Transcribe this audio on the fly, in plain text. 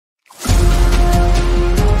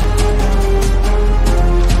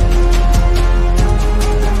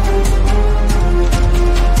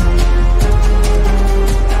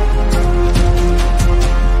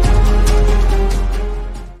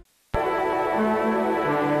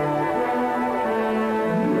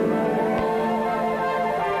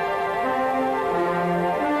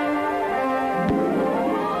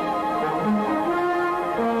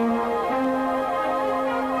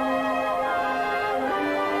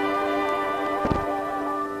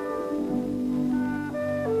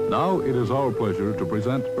Now it is our pleasure to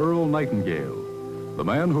present Earl Nightingale, the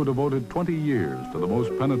man who devoted 20 years to the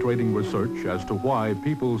most penetrating research as to why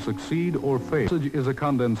people succeed or fail. This message is a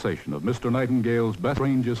condensation of Mr. Nightingale's best,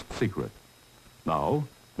 strangest secret. Now,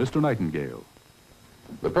 Mr. Nightingale.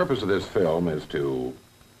 The purpose of this film is to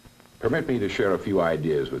permit me to share a few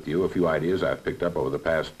ideas with you, a few ideas I've picked up over the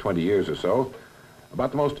past 20 years or so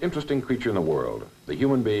about the most interesting creature in the world, the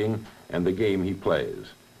human being and the game he plays,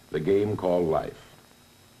 the game called life.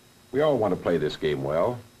 We all want to play this game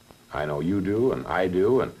well. I know you do, and I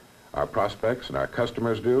do, and our prospects and our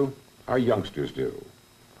customers do, our youngsters do.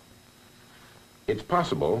 It's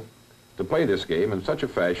possible to play this game in such a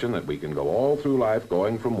fashion that we can go all through life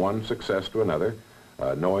going from one success to another,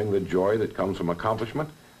 knowing the joy that comes from accomplishment,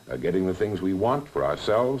 getting the things we want for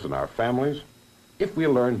ourselves and our families, if we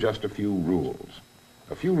learn just a few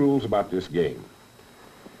rules about this game.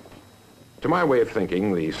 To my way of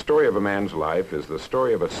thinking, the story of a man's life is the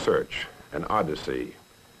story of a search, an odyssey.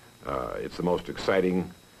 It's the most exciting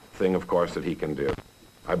thing, of course, that he can do.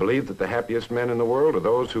 I believe that the happiest men in the world are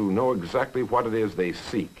those who know exactly what it is they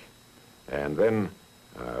seek and then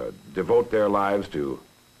devote their lives to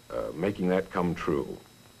making that come true.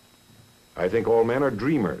 I think all men are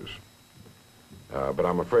dreamers, but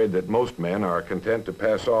I'm afraid that most men are content to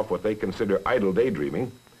pass off what they consider idle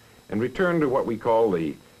daydreaming and return to what we call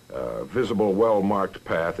the visible, well-marked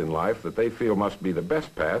path in life that they feel must be the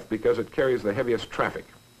best path because it carries the heaviest traffic.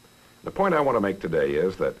 The point I want to make today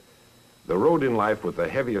is that the road in life with the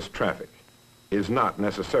heaviest traffic is not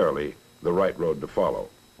necessarily the right road to follow.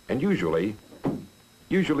 And usually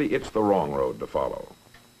it's the wrong road to follow.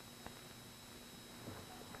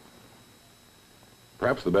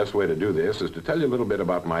 Perhaps the best way to do this is to tell you a little bit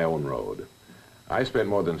about my own road. I spent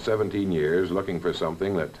more than 17 years looking for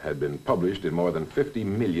something that had been published in more than 50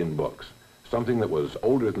 million books, something that was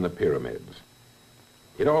older than the pyramids.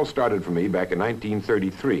 It all started for me back in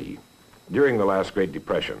 1933, during the last Great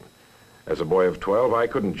Depression. As a boy of 12, I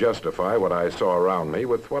couldn't justify what I saw around me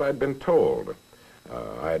with what I'd been told.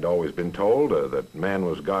 I had always been told that man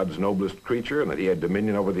was God's noblest creature and that he had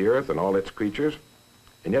dominion over the earth and all its creatures,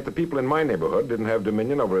 and yet the people in my neighborhood didn't have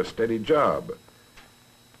dominion over a steady job.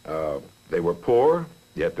 They were poor,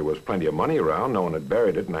 yet there was plenty of money around. No one had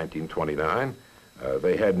buried it in 1929.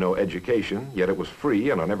 They had no education, yet it was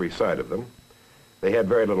free and on every side of them. They had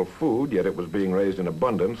very little food, yet it was being raised in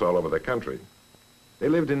abundance all over the country. They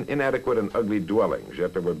lived in inadequate and ugly dwellings,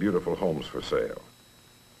 yet there were beautiful homes for sale.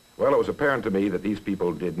 Well, it was apparent to me that these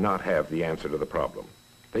people did not have the answer to the problem.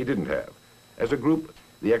 They didn't have. As a group,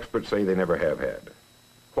 the experts say they never have had.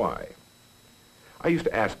 Why? I used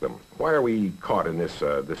to ask them, why are we caught in this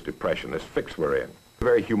depression, this fix we're in? It's a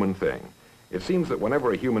very human thing. It seems that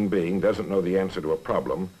whenever a human being doesn't know the answer to a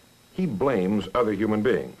problem, he blames other human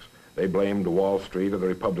beings. They blamed Wall Street or the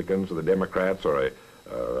Republicans or the Democrats or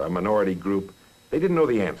a minority group. They didn't know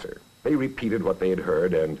the answer. They repeated what they had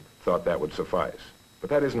heard and thought that would suffice.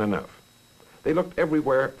 But that isn't enough. They looked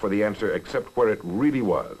everywhere for the answer except where it really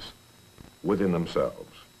was, within themselves.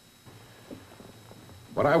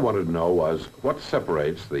 What I wanted to know was what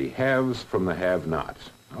separates the haves from the have-nots.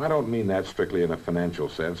 I don't mean that strictly in a financial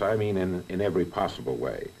sense. I mean in every possible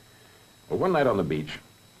way. Well, one night on the beach,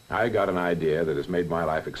 I got an idea that has made my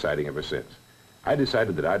life exciting ever since. I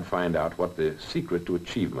decided that I'd find out what the secret to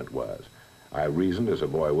achievement was. I reasoned, as a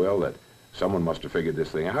boy will, that someone must have figured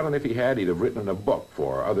this thing out, and if he had, he'd have written in a book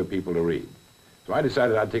for other people to read. So I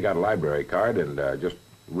decided I'd take out a library card and just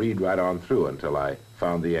read right on through until I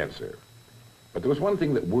found the answer. But there was one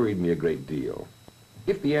thing that worried me a great deal.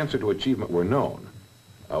 If the answer to achievement were known,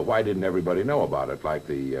 why didn't everybody know about it, like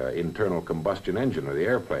the internal combustion engine or the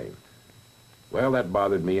airplane? Well, that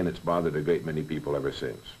bothered me, and it's bothered a great many people ever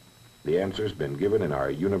since. The answer's been given in our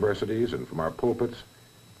universities and from our pulpits,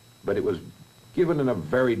 but it was given in a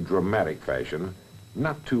very dramatic fashion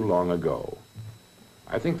not too long ago.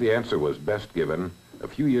 I think the answer was best given a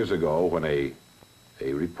few years ago when a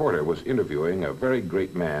reporter was interviewing a very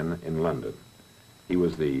great man in London. He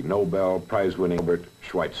was the Nobel Prize-winning Albert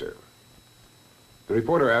Schweitzer. The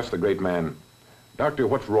reporter asked the great man, "Doctor,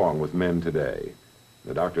 what's wrong with men today?"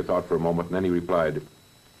 The doctor thought for a moment, and then he replied,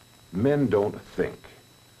 "Men don't think."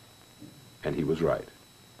 And he was right.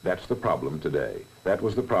 That's the problem today. That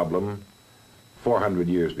was the problem 400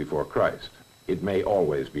 years before Christ. It may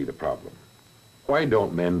always be the problem. Why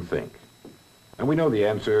don't men think? And we know the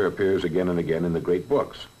answer appears again and again in the great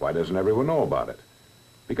books. Why doesn't everyone know about it?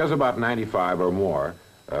 Because about 95 or more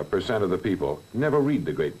percent of the people never read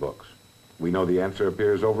the great books. We know the answer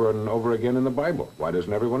appears over and over again in the Bible. Why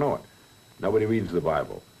doesn't everyone know it? Nobody reads the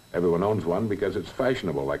Bible. Everyone owns one because it's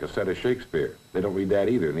fashionable, like a set of Shakespeare. They don't read that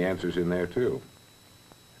either, and the answer's in there too.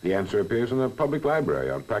 The answer appears in the public library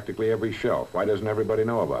on practically every shelf. Why doesn't everybody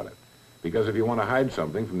know about it? Because if you want to hide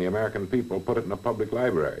something from the American people, put it in a public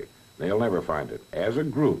library. They'll never find it. As a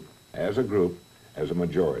group, as a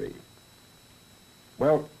majority.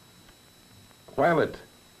 Well, while it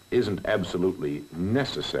isn't absolutely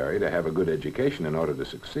necessary to have a good education in order to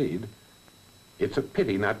succeed, it's a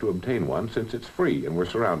pity not to obtain one since it's free and we're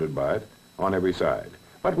surrounded by it on every side.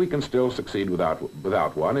 But we can still succeed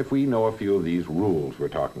without one if we know a few of these rules we're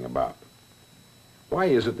talking about. Why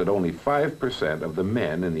is it that only 5% of the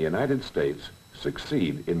men in the United States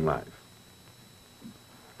succeed in life?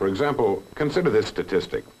 For example, consider this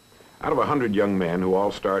statistic. Out of 100 young men who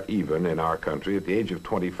all start even in our country at the age of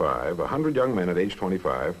 25, 100 young men at age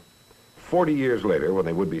 25, 40 years later, when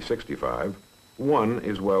they would be 65, 1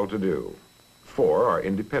 is well-to-do. 4 are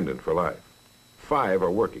independent for life. 5 are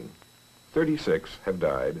working. 36 have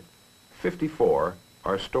died. 54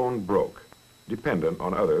 are stone broke, dependent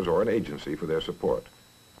on others or an agency for their support.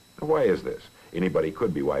 Now, why is this? Anybody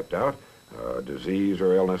could be wiped out. Disease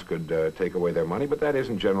or illness could take away their money, but that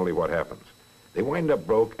isn't generally what happens. They wind up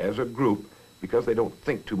broke as a group because they don't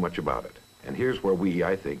think too much about it. And here's where we,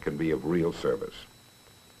 I think, can be of real service.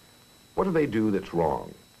 What do they do that's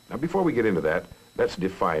wrong? Now, before we get into that, let's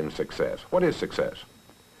define success. What is success?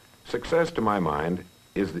 Success, to my mind,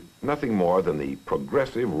 is nothing more than the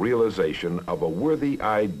progressive realization of a worthy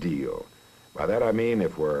ideal. By that I mean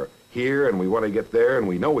if we're here and we want to get there and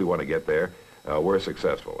we know we want to get there, we're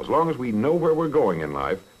successful. As long as we know where we're going in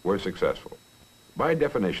life, we're successful. By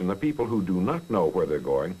definition, the people who do not know where they're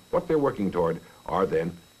going, what they're working toward, are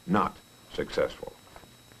then not successful.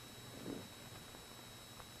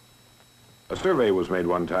 A survey was made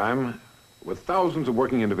one time with thousands of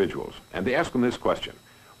working individuals, and they asked them this question: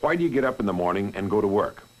 why do you get up in the morning and go to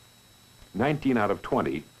work? 19 out of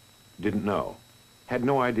 20 didn't know, had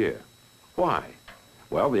no idea. Why?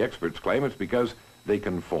 Well, the experts claim it's because they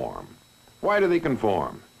conform. Why do they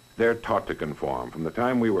conform? They're taught to conform. From the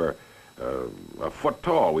time we were a foot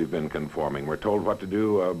tall, we've been conforming. We're told what to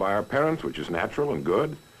do by our parents, which is natural and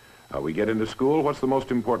good. We get into school. What's the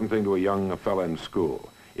most important thing to a young fella in school?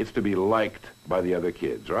 It's to be liked by the other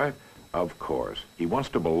kids, right? Of course. He wants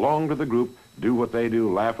to belong to the group, do what they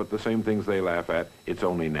do, laugh at the same things they laugh at. It's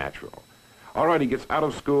only natural. All right, he gets out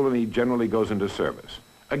of school and he generally goes into service.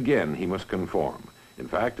 Again, he must conform. In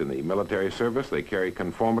fact, in the military service, they carry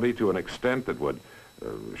conformity to an extent that would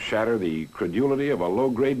shatter the credulity of a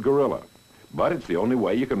low-grade gorilla. But it's the only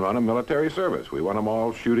way you can run a military service. We want them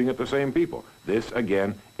all shooting at the same people. This,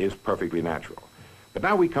 again, is perfectly natural. But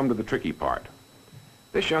now we come to the tricky part.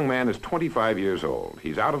 This young man is 25 years old.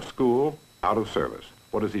 He's out of school, out of service.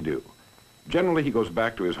 What does he do? Generally, he goes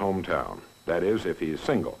back to his hometown. That is, if he's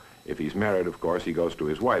single. If he's married, of course, he goes to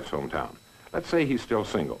his wife's hometown. Let's say he's still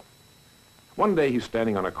single. One day he's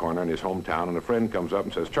standing on a corner in his hometown and a friend comes up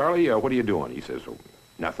and says, "Charlie, what are you doing?" He says, "Oh,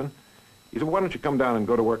 nothing." He said, "Why don't you come down and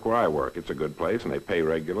go to work where I work? It's a good place and they pay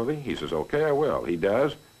regularly." He says, "Okay, I will." He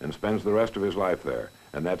does and spends the rest of his life there,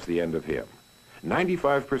 and that's the end of him.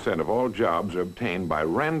 95% of all jobs are obtained by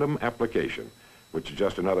random application, which is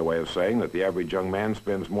just another way of saying that the average young man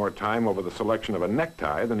spends more time over the selection of a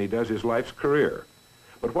necktie than he does his life's career.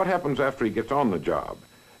 But what happens after he gets on the job?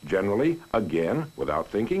 Generally, again, without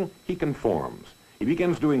thinking, he conforms. He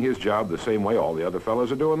begins doing his job the same way all the other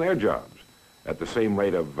fellows are doing their jobs, at the same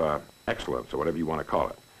rate of excellence, or whatever you want to call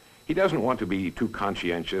it. He doesn't want to be too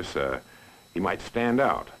conscientious. He might stand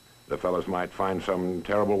out. The fellows might find some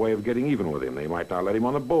terrible way of getting even with him. They might not let him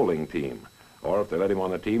on the bowling team. Or if they let him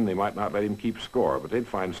on the team, they might not let him keep score, but they'd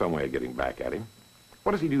find some way of getting back at him.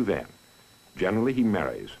 What does he do then? Generally, he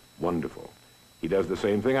marries. Wonderful. He does the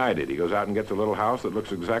same thing I did. He goes out and gets a little house that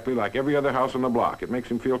looks exactly like every other house on the block. It makes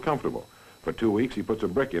him feel comfortable. For 2 weeks, he puts a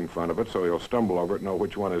brick in front of it so he'll stumble over it and know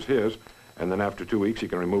which one is his, and then after 2 weeks, he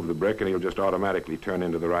can remove the brick and he'll just automatically turn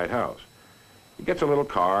into the right house. He gets a little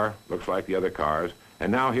car, looks like the other cars,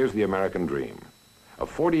 and now here's the American dream. A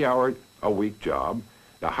 40-hour-a-week job,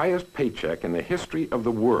 the highest paycheck in the history of the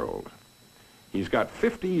world. He's got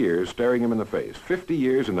 50 years staring him in the face, 50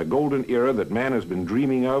 years in the golden era that man has been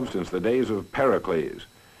dreaming of since the days of Pericles.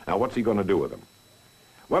 Now, what's he going to do with them?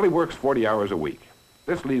 Well, he works 40 hours a week.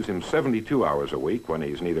 This leaves him 72 hours a week when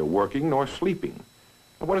he's neither working nor sleeping.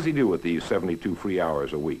 Now, what does he do with these 72 free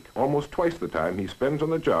hours a week? Almost twice the time he spends on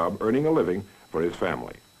the job earning a living for his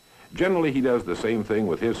family. Generally, he does the same thing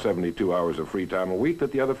with his 72 hours of free time a week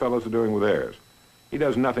that the other fellows are doing with theirs. He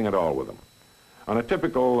does nothing at all with them. On a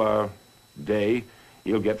typical day,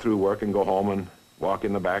 he'll get through work and go home and walk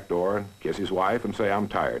in the back door and kiss his wife and say, "I'm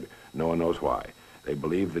tired." No one knows why. They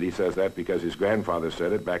believe that he says that because his grandfather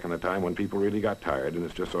said it back in the time when people really got tired, and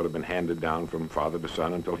it's just sort of been handed down from father to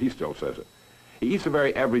son until he still says it. He eats a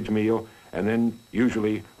very average meal and then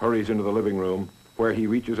usually hurries into the living room where he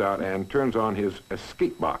reaches out and turns on his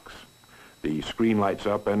escape box. The screen lights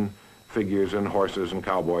up and figures and horses and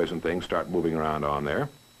cowboys and things start moving around on there.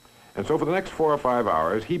 And so for the next 4 or 5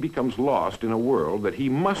 hours, he becomes lost in a world that he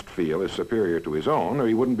must feel is superior to his own, or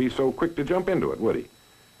he wouldn't be so quick to jump into it, would he?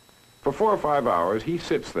 For 4 or 5 hours, he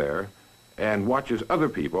sits there and watches other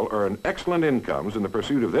people earn excellent incomes in the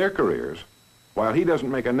pursuit of their careers, while he doesn't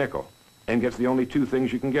make a nickel and gets the only 2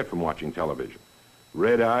 things you can get from watching television: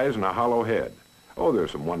 red eyes and a hollow head. Oh,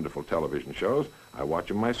 there's some wonderful television shows. I watch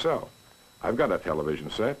them myself. I've got a television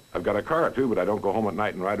set. I've got a car or 2, but I don't go home at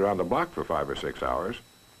night and ride around the block for 5 or 6 hours.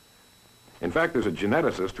 In fact, there's a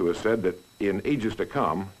geneticist who has said that in ages to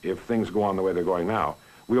come, if things go on the way they're going now,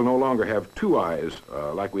 we'll no longer have 2 eyes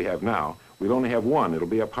like we have now. We'll only have 1. It'll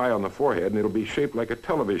be up high on the forehead, and it'll be shaped like a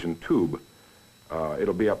television tube.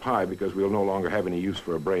 It'll be up high because we'll no longer have any use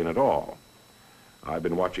for a brain at all. I've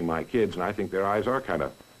been watching my kids, and I think their eyes are kind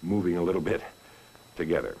of moving a little bit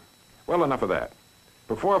together. Well, enough of that.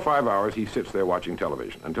 For 4 or 5 hours, he sits there watching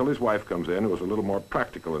television until his wife comes in, who is a little more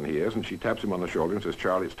practical than he is, and she taps him on the shoulder and says,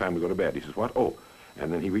 "Charlie, it's time to go to bed." He says, "What?" "Oh."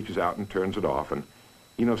 And then he reaches out and turns it off, and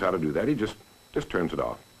he knows how to do that. He just turns it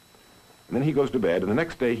off. And then he goes to bed, and the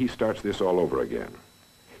next day he starts this all over again.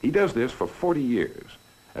 He does this for 40 years.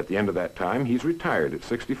 At the end of that time, he's retired at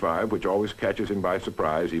 65, which always catches him by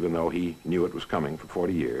surprise, even though he knew it was coming for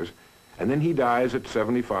 40 years. And then he dies at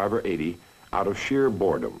 75 or 80 out of sheer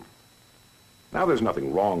boredom. Now, there's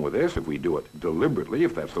nothing wrong with this if we do it deliberately,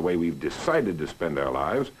 if that's the way we've decided to spend our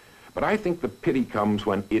lives. But I think the pity comes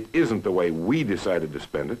when it isn't the way we decided to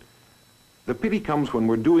spend it. The pity comes when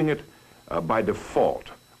we're doing it by default,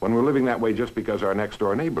 when we're living that way just because our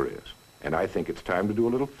next-door neighbor is. And I think it's time to do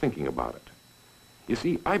a little thinking about it. You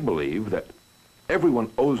see, I believe that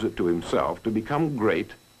everyone owes it to himself to become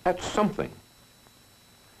great at something.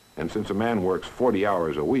 And since a man works 40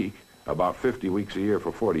 hours a week, about 50 weeks a year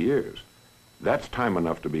for 40 years, that's time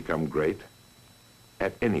enough to become great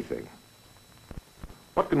at anything.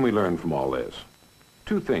 What can we learn from all this?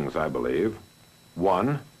 2 things, I believe.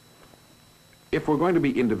 1, if we're going to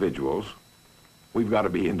be individuals, we've got to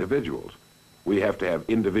be individuals. We have to have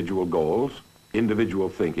individual goals, individual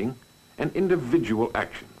thinking, and individual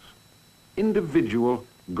actions. Individual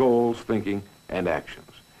goals, thinking, and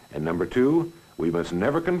actions. And number 2, we must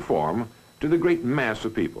never conform to the great mass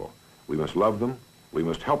of people. We must love them. We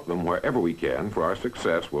must help them wherever we can, for our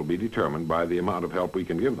success will be determined by the amount of help we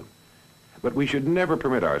can give them. But we should never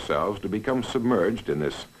permit ourselves to become submerged in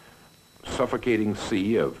this suffocating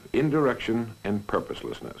sea of indirection and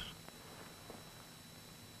purposelessness.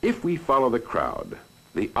 If we follow the crowd,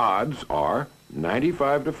 the odds are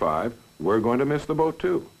 95 to 5, we're going to miss the boat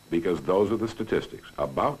too, because those are the statistics,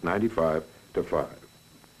 about 95 to 5.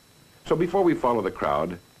 So before we follow the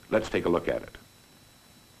crowd, let's take a look at it.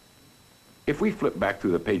 If we flip back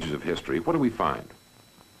through the pages of history, what do we find?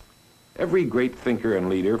 Every great thinker and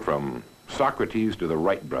leader, from Socrates to the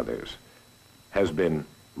Wright brothers, has been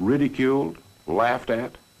ridiculed, laughed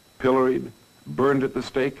at, pilloried, burned at the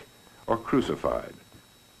stake, or crucified.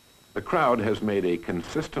 The crowd has made a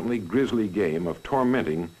consistently grisly game of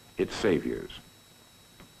tormenting its saviors.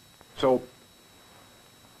 So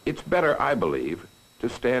it's better, I believe, to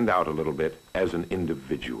stand out a little bit as an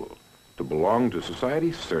individual. To belong to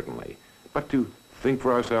society, certainly, but to think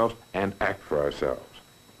for ourselves and act for ourselves.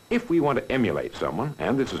 If we want to emulate someone,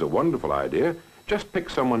 and this is a wonderful idea, just pick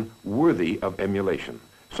someone worthy of emulation,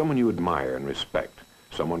 someone you admire and respect,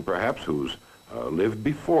 someone perhaps who's lived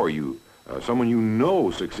before you, someone you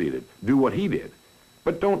know succeeded. Do what he did.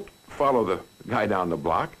 But don't follow the guy down the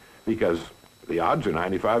block, because the odds are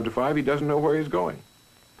 95 to 5 he doesn't know where he's going.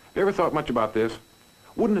 Have you ever thought much about this?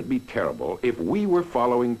 Wouldn't it be terrible if we were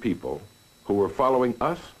following people who were following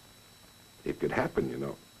us? It could happen, you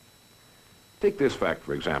know. Take this fact,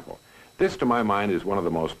 for example. This, to my mind, is one of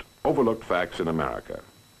the most overlooked facts in America.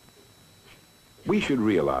 We should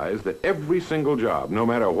realize that every single job, no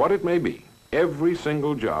matter what it may be, every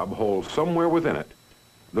single job holds somewhere within it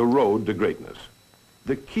the road to greatness,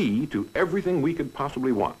 the key to everything we could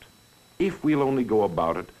possibly want, if we'll only go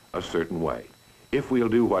about it a certain way, if we'll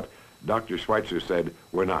do what Dr. Schweitzer said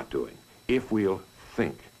we're not doing, if we'll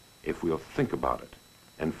think about it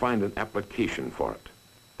and find an application for it.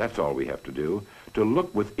 That's all we have to do, to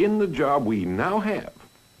look within the job we now have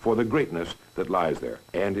for the greatness that lies there,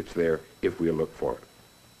 and it's there if we'll look for it.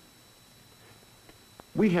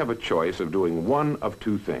 We have a choice of doing one of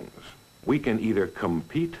 2 things. We can either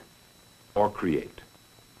compete or create.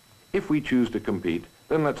 If we choose to compete,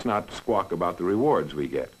 then let's not squawk about the rewards we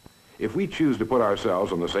get. If we choose to put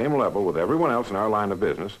ourselves on the same level with everyone else in our line of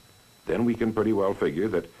business, then we can pretty well figure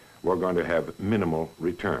that we're going to have minimal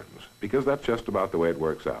returns, because that's just about the way it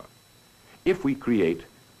works out. If we create,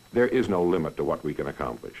 there is no limit to what we can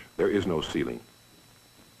accomplish. There is no ceiling.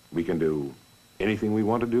 We can do anything we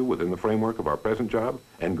want to do within the framework of our present job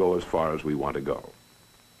and go as far as we want to go.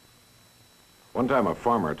 One time a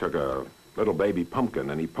farmer took a little baby pumpkin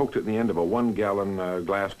and he poked it in the end of a 1-gallon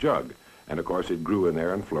glass jug. And of course it grew in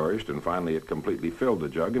there and flourished, and finally it completely filled the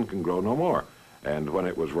jug and can grow no more. And when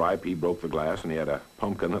it was ripe, he broke the glass and he had a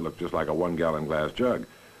pumpkin that looked just like a 1-gallon glass jug.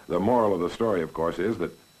 The moral of the story, of course, is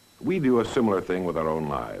that we do a similar thing with our own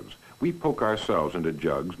lives. We poke ourselves into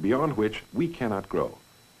jugs beyond which we cannot grow.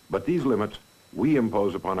 But these limits we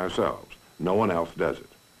impose upon ourselves. No one else does it.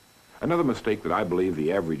 Another mistake that I believe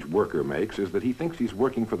the average worker makes is that he thinks he's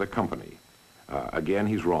working for the company. Again,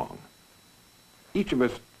 he's wrong. Each of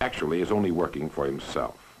us actually is only working for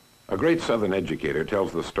himself. A great Southern educator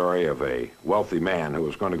tells the story of a wealthy man who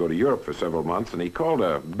was going to go to Europe for several months, and he called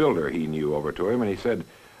a builder he knew over to him, and he said,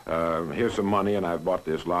 here's some money, and I've bought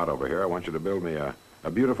this lot over here. I want you to build me a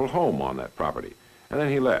beautiful home on that property. And then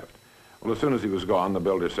he left. Well, as soon as he was gone, the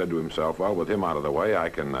builder said to himself, well, with him out of the way, I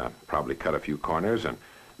can probably cut a few corners and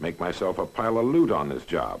make myself a pile of loot on this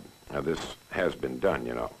job. Now, this has been done,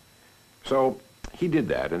 you know. So he did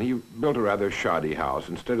that, and he built a rather shoddy house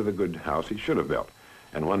instead of the good house he should have built.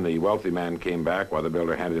 And when the wealthy man came back, the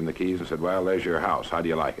builder handed him the keys and said, well, there's your house. How do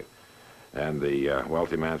you like it? And the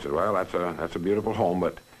wealthy man said, well, that's a beautiful home,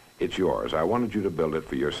 but it's yours. I wanted you to build it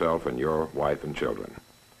for yourself and your wife and children.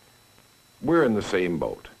 We're in the same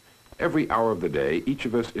boat. Every hour of the day, each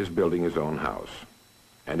of us is building his own house.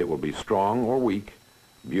 And it will be strong or weak,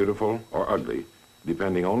 beautiful or ugly,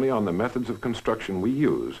 depending only on the methods of construction we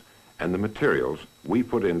use and the materials we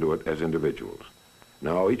put into it as individuals.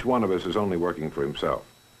 No, each one of us is only working for himself,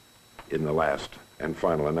 in the last and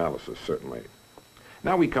final analysis, certainly.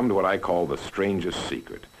 Now we come to what I call the strangest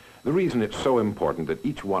secret. The reason it's so important that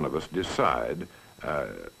each one of us decide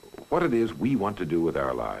what it is we want to do with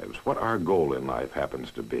our lives, what our goal in life happens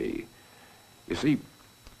to be. You see,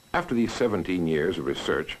 after these 17 years of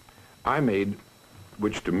research, I made,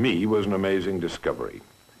 which to me was an amazing discovery.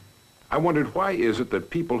 I wondered, why is it that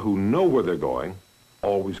people who know where they're going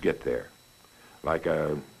always get there? Like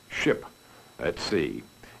a ship at sea.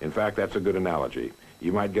 In fact, that's a good analogy.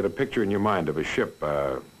 You might get a picture in your mind of a ship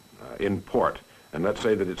in port, and let's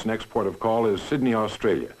say that its next port of call is Sydney,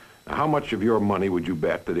 Australia. Now, how much of your money would you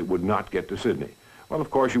bet that it would not get to Sydney? Well, of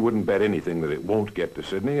course, you wouldn't bet anything that it won't get to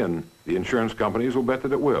Sydney, and the insurance companies will bet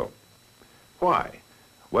that it will. Why?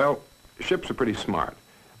 Well, ships are pretty smart.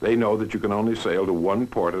 They know that you can only sail to one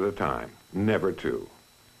port at a time, never two.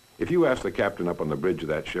 If you ask the captain up on the bridge of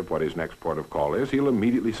that ship what his next port of call is, he'll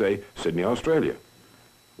immediately say, Sydney, Australia.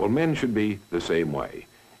 Well, men should be the same way.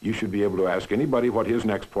 You should be able to ask anybody what his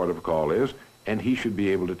next port of call is, and he should be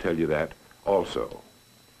able to tell you that also.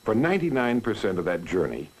 For 99% of that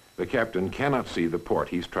journey, the captain cannot see the port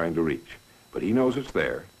he's trying to reach, but he knows it's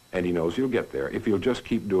there, and he knows he'll get there if he'll just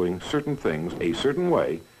keep doing certain things a certain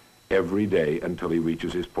way every day until he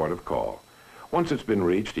reaches his port of call. Once it's been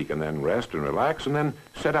reached, he can then rest and relax and then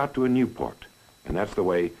set out to a new port. And that's the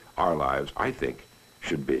way our lives, I think,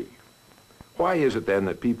 should be. Why is it then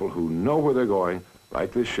that people who know where they're going,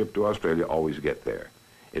 like this ship to Australia, always get there?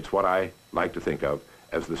 It's what I like to think of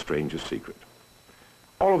as the strangest secret.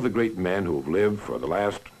 All of the great men who have lived for the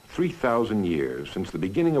last 3,000 years, since the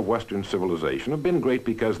beginning of Western civilization, have been great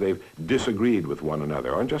because they've disagreed with one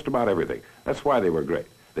another on just about everything. That's why they were great.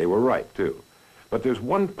 They were right, too. But there's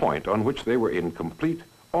one point on which they were in complete,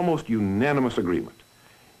 almost unanimous agreement.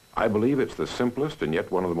 I believe it's the simplest and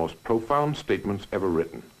yet one of the most profound statements ever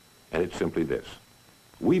written. And it's simply this: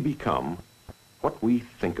 we become what we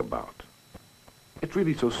think about. It's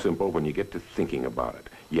really so simple when you get to thinking about it.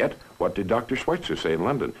 Yet, what did Dr. Schweitzer say in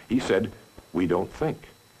London? He said, we don't think.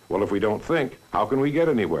 Well, if we don't think, how can we get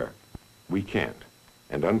anywhere? We can't.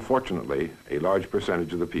 And unfortunately, a large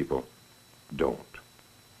percentage of the people don't.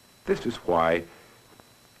 This is why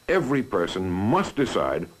every person must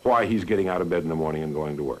decide why he's getting out of bed in the morning and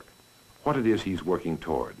going to work, what it is he's working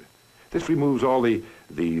toward. This removes all the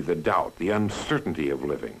doubt, the uncertainty of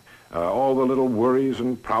living. All the little worries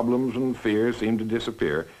and problems and fears seem to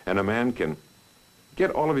disappear, and a man can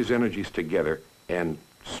get all of his energies together and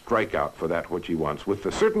strike out for that which he wants with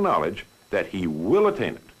the certain knowledge that he will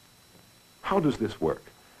attain it. How does this work?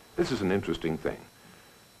 This is an interesting thing.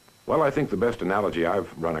 Well, I think the best analogy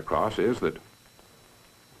I've run across is that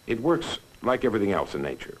it works like everything else in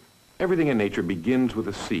nature. Everything in nature begins with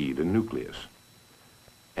a seed, a nucleus.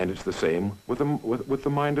 And it's the same with the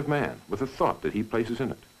mind of man, with the thought that he places in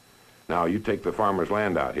it. Now, you take the farmer's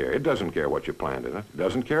land out here. It doesn't care what you plant in it. It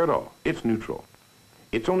doesn't care at all. It's neutral.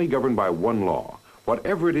 It's only governed by one law.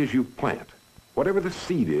 Whatever it is you plant, whatever the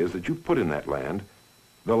seed is that you put in that land,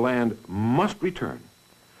 the land must return.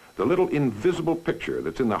 The little invisible picture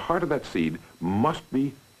that's in the heart of that seed must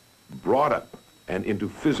be brought up and into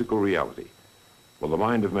physical reality. Well, the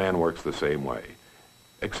mind of man works the same way,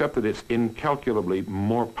 except that it's incalculably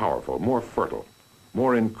more powerful, more fertile,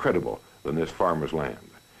 more incredible than this farmer's land.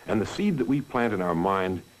 And the seed that we plant in our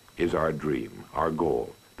mind is our dream, our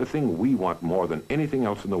goal, the thing we want more than anything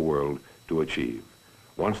else in the world to achieve.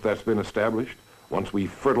 Once that's been established, once we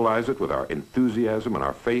fertilize it with our enthusiasm and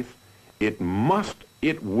our faith, it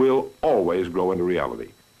will always grow into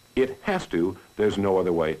reality. It has to. There's no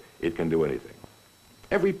other way it can do anything.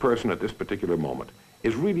 Every person at this particular moment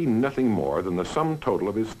is really nothing more than the sum total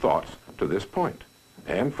of his thoughts to this point.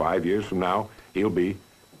 And 5 years from now, he'll be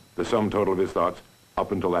the sum total of his thoughts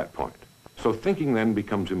up until that point. So thinking then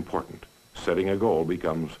becomes important. Setting a goal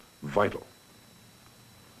becomes vital.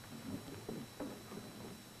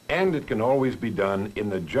 And it can always be done in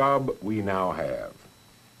the job we now have.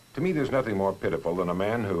 To me, there's nothing more pitiful than a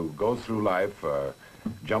man who goes through life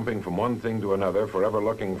jumping from one thing to another, forever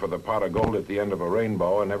looking for the pot of gold at the end of a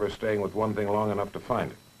rainbow and never staying with one thing long enough to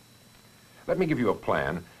find it. Let me give you a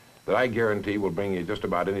plan that I guarantee will bring you just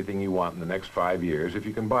about anything you want in the next 5 years if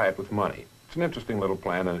you can buy it with money. It's an interesting little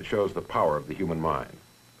plan, and it shows the power of the human mind.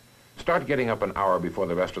 Start getting up an hour before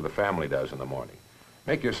the rest of the family does in the morning.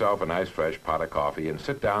 Make yourself a nice fresh pot of coffee and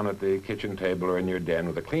sit down at the kitchen table or in your den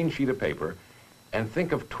with a clean sheet of paper and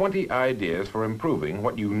think of 20 ideas for improving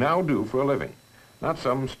what you now do for a living. Not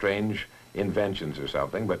some strange inventions or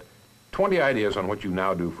something, but 20 ideas on what you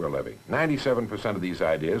now do for a living. 97% of these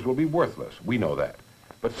ideas will be worthless. We know that.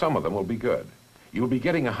 But some of them will be good. You'll be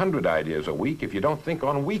getting 100 ideas a week if you don't think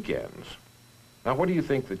on weekends. Now, what do you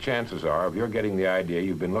think the chances are of your getting the idea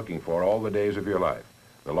you've been looking for all the days of your life?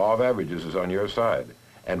 The law of averages is on your side,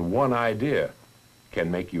 and one idea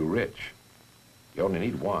can make you rich. You only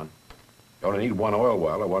need one. You only need one oil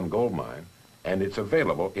well or one gold mine, and it's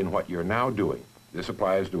available in what you're now doing. This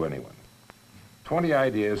applies to anyone. 20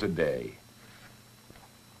 ideas a day.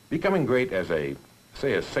 Becoming great as a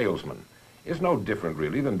salesman is no different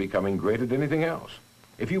really than becoming great at anything else.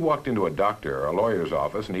 If you walked into a doctor or a lawyer's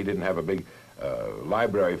office and he didn't have a big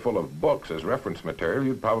library full of books as reference material,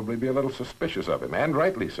 you'd probably be a little suspicious of him, and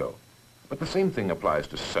rightly so. But the same thing applies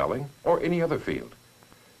to selling or any other field.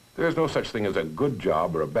 There is no such thing as a good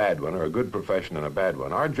job or a bad one, or a good profession and a bad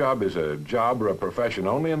one. Our job is a job or a profession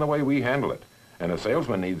only in the way we handle it. And a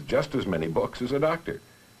salesman needs just as many books as a doctor.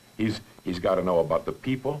 He's got to know about the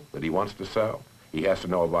people that he wants to sell. He has to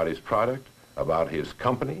know about his product, about his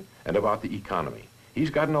company, and about the economy. He's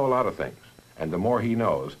got to know a lot of things. And the more he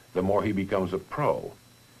knows, the more he becomes a pro.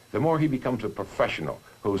 The more he becomes a professional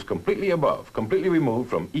who's completely above, completely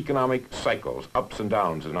removed from economic cycles, ups and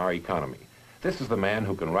downs in our economy. This is the man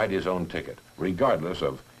who can write his own ticket, regardless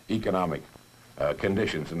of economic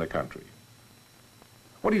conditions in the country.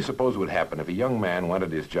 What do you suppose would happen if a young man went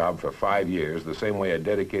at his job for 5 years the same way a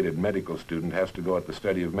dedicated medical student has to go at the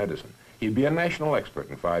study of medicine? He'd be a national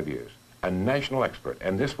expert in 5 years. A national expert.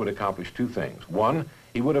 And this would accomplish two things. One,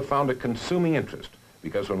 he would have found a consuming interest,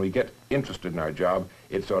 because when we get interested in our job,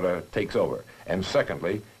 it sort of takes over. And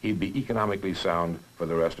secondly, he'd be economically sound for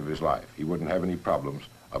the rest of his life. He wouldn't have any problems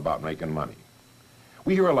about making money.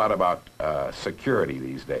 We hear a lot about security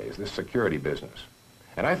these days, this security business.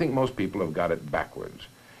 And I think most people have got it backwards.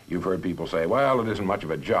 You've heard people say, well, it isn't much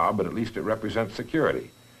of a job, but at least it represents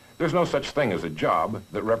security. There's no such thing as a job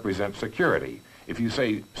that represents security. If you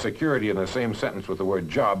say security in the same sentence with the word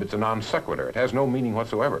job, it's a non sequitur. It has no meaning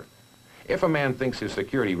whatsoever. If a man thinks his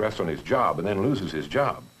security rests on his job and then loses his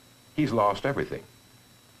job, he's lost everything.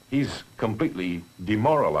 He's completely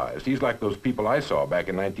demoralized. He's like those people I saw back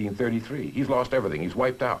in 1933. He's lost everything. He's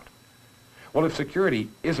wiped out. Well, if security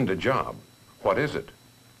isn't a job, what is it?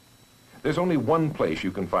 There's only one place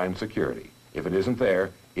you can find security. If it isn't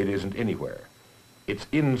there, it isn't anywhere. It's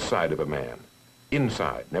inside of a man.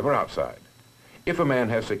 Inside, never outside. If a man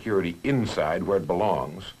has security inside where it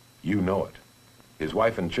belongs, you know it. His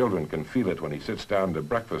wife and children can feel it when he sits down to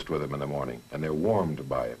breakfast with them in the morning, and they're warmed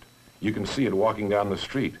by it. You can see it walking down the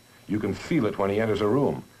street. You can feel it when he enters a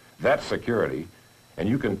room. That's security. And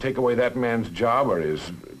you can take away that man's job or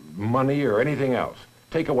his money or anything else.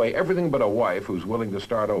 Take away everything but a wife who's willing to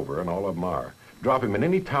start over, and all of them are. Drop him in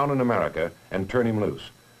any town in America and turn him loose.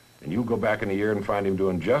 And you'll go back in a year and find him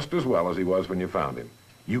doing just as well as he was when you found him.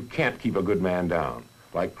 You can't keep a good man down.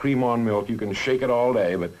 Like cream on milk, you can shake it all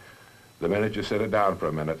day, but The minute you sit it down for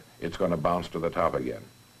a minute, it's going to bounce to the top again.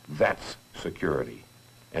 That's security.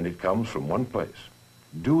 And it comes from one place.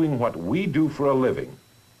 Doing what we do for a living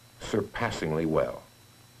surpassingly well.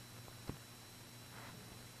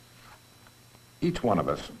 Each one of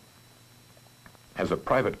us has a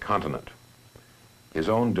private continent, his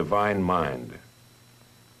own divine mind.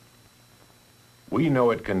 We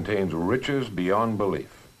know it contains riches beyond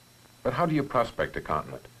belief. But how do you prospect a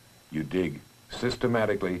continent? You dig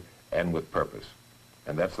systematically and with purpose.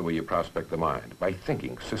 And that's the way you prospect the mind, by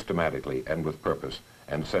thinking systematically and with purpose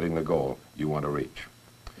and setting the goal you want to reach.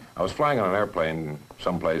 I was flying on an airplane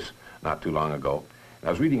someplace not too long ago, and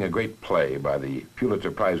I was reading a great play by the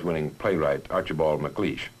Pulitzer Prize-winning playwright Archibald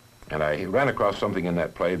MacLeish, and I ran across something in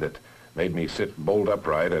that play that made me sit bolt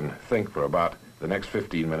upright and think for about the next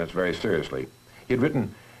 15 minutes very seriously. He'd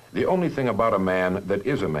written, "The only thing about a man that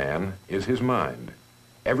is a man is his mind.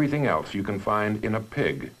 Everything else you can find in a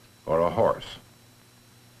pig or a horse."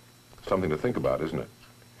 Something to think about, isn't it?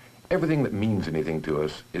 Everything that means anything to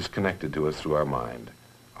us is connected to us through our mind.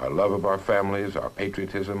 Our love of our families, our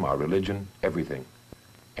patriotism, our religion, everything.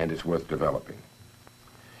 And it's worth developing.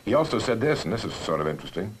 He also said this, and this is sort of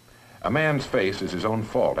interesting, "A man's face is his own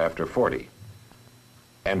fault after 40.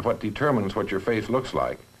 And what determines what your face looks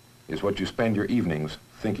like is what you spend your evenings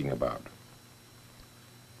thinking about."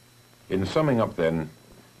 In summing up then,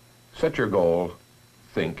 set your goal,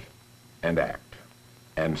 think, and act,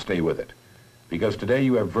 and stay with it. Because today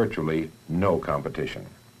you have virtually no competition.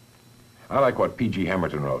 I like what P.G.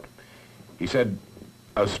 Hamilton wrote. He said,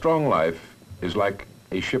 "A strong life is like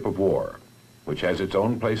a ship of war, which has its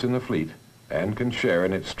own place in the fleet and can share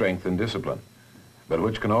in its strength and discipline, but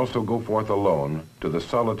which can also go forth alone to the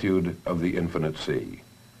solitude of the infinite sea.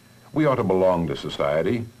 We ought to belong to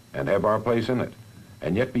society and have our place in it,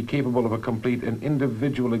 and yet be capable of a complete and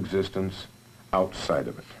individual existence outside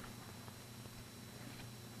of it."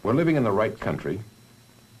 We're living in the right country.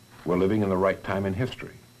 We're living in the right time in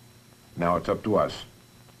history. Now it's up to us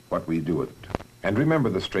what we do with it. And remember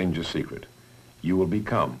the strangest secret. You will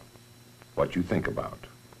become what you think about.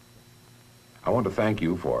 I want to thank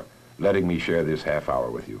you for letting me share this half hour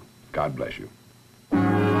with you. God bless you.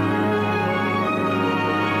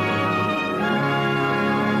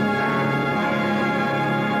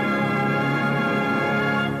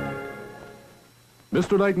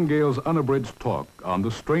 Mr. Nightingale's unabridged talk on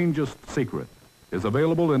The Strangest Secret is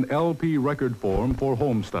available in LP record form for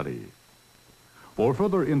home study. For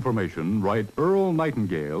further information, write Earl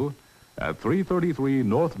Nightingale at 333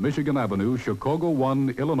 North Michigan Avenue, Chicago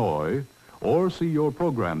 1, Illinois, or see your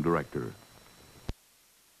program director.